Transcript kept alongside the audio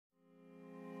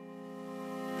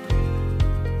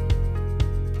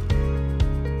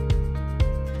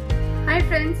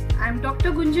am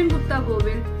Dr Gunjan Gupta,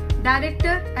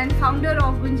 Director and founder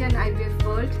of Gunjan IVF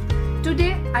World.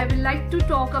 Today I will like to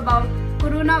talk about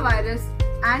coronavirus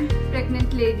and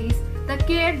pregnant ladies, the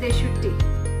care they should take.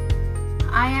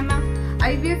 I am an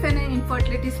IVF and an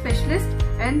infertility specialist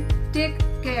and take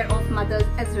care of mothers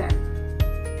as well.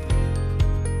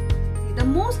 The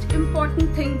most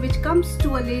important thing which comes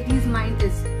to a lady's mind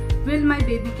is, will my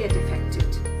baby get affected?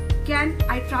 Can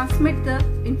I transmit the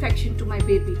infection to my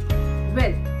baby?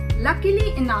 Well,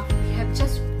 luckily enough, we have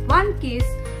just one case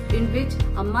in which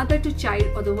a mother to child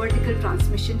or the vertical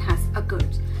transmission has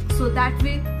occurred. So that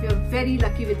way we are very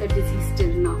lucky with the disease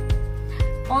till now.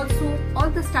 Also, all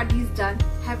the studies done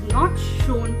have not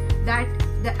shown that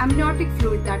the amniotic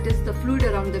fluid, that is the fluid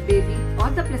around the baby or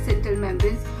the placental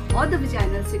membranes or the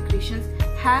vaginal secretions,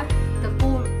 have the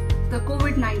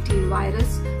COVID-19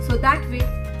 virus. So that way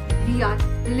we are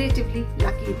relatively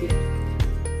lucky there.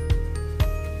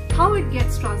 How it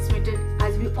gets transmitted,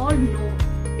 as we all know,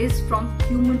 is from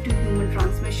human to human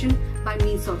transmission by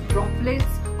means of droplets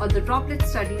or the droplet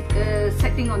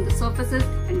setting on the surfaces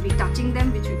and we touching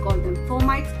them, which we call them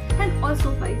fomites, and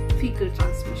also by fecal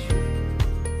transmission.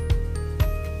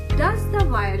 Does the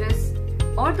virus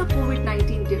or the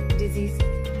COVID-19 disease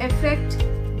affect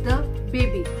the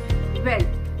baby? Well,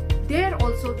 there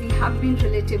also we have been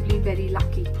relatively very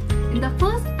lucky. In the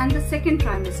first and the second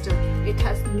trimester, it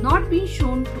has not been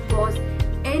shown to cause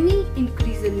any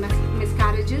increase in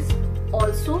miscarriages.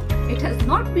 Also, it has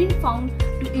not been found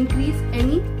to increase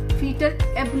any fetal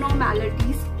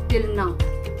abnormalities till now.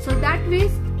 So that way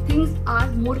things are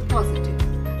more positive.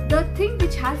 The thing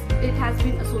which has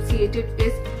been associated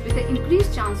is with the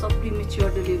increased chance of premature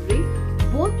delivery,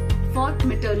 both for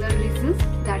maternal reasons,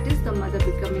 that is the mother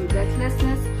becoming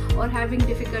breathlessness or having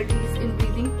difficulties in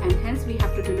breathing and hence we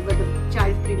have to deliver the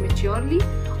child prematurely,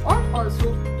 or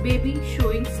also baby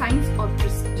showing signs of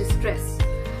distress.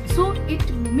 So it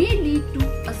may lead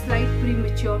to a slight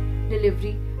premature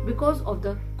delivery because of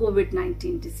the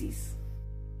COVID-19 disease.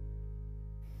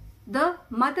 The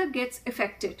mother gets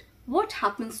affected. What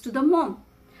happens to the mom?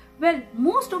 Well,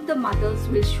 most of the mothers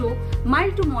will show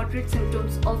mild to moderate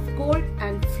symptoms of cold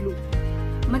and flu.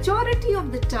 Majority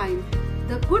of the time,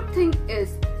 the good thing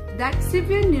is that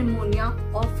severe pneumonia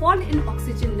or fall in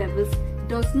oxygen levels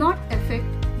does not affect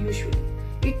usually.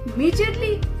 It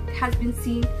majorly has been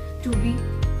seen to be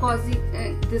causing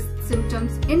these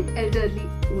symptoms in elderly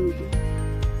only.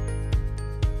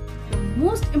 The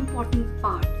most important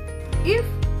part, if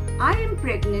I am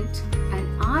pregnant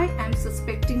and I am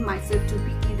suspecting myself to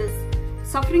be either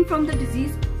suffering from the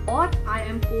disease or I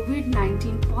am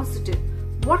COVID-19 positive,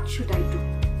 what should I do?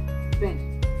 Well,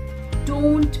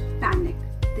 don't panic.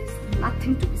 There's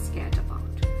nothing to be scared about.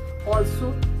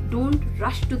 Also, don't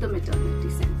rush to the maternity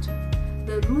center.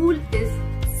 The rule is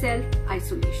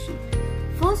self-isolation.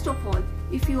 First of all,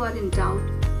 if you are in doubt,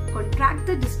 contact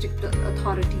the district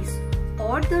authorities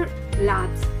or the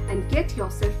labs and get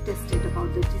yourself tested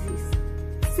about the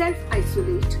disease.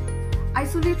 Self-isolate.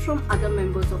 Isolate from other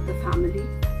members of the family,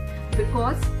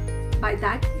 because by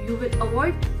that you will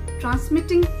avoid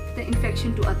transmitting the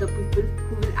infection to other people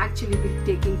who will actually be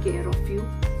taking care of you.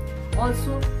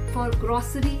 Also, for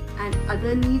grocery and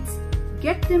other needs,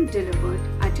 get them delivered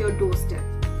at your doorstep.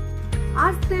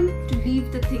 Ask them to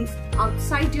leave the things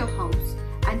outside your house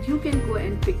and you can go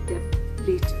and pick them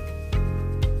later.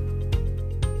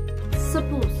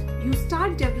 Suppose you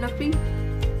start developing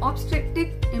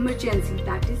obstetric emergency,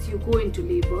 that is you go into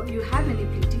labor, you have any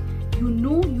bleeding, you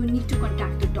know you need to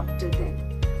contact a doctor then.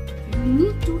 You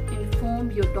need to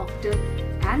inform your doctor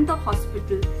and the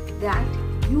hospital that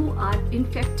you are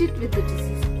infected with the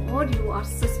disease or you are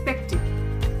suspected.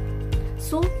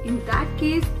 So in that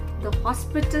case, the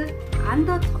hospital and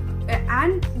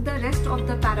the rest of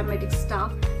the paramedic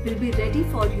staff will be ready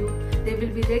for you. They will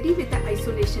be ready with the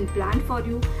isolation plan for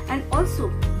you, and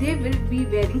also they will be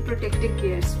wearing protective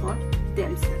gears for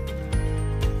themselves.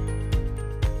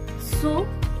 So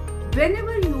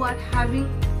whenever you are having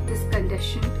this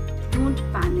condition, don't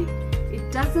panic.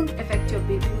 It doesn't affect your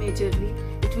baby majorly.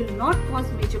 It will not cause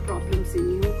major problems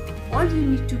in you. All you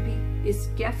need to be is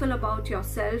careful about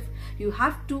yourself. You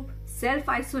have to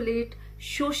self-isolate,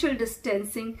 social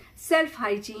distancing,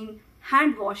 self-hygiene,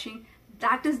 hand washing.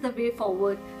 That is the way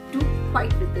forward to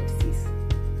fight with the disease.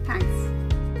 Thanks.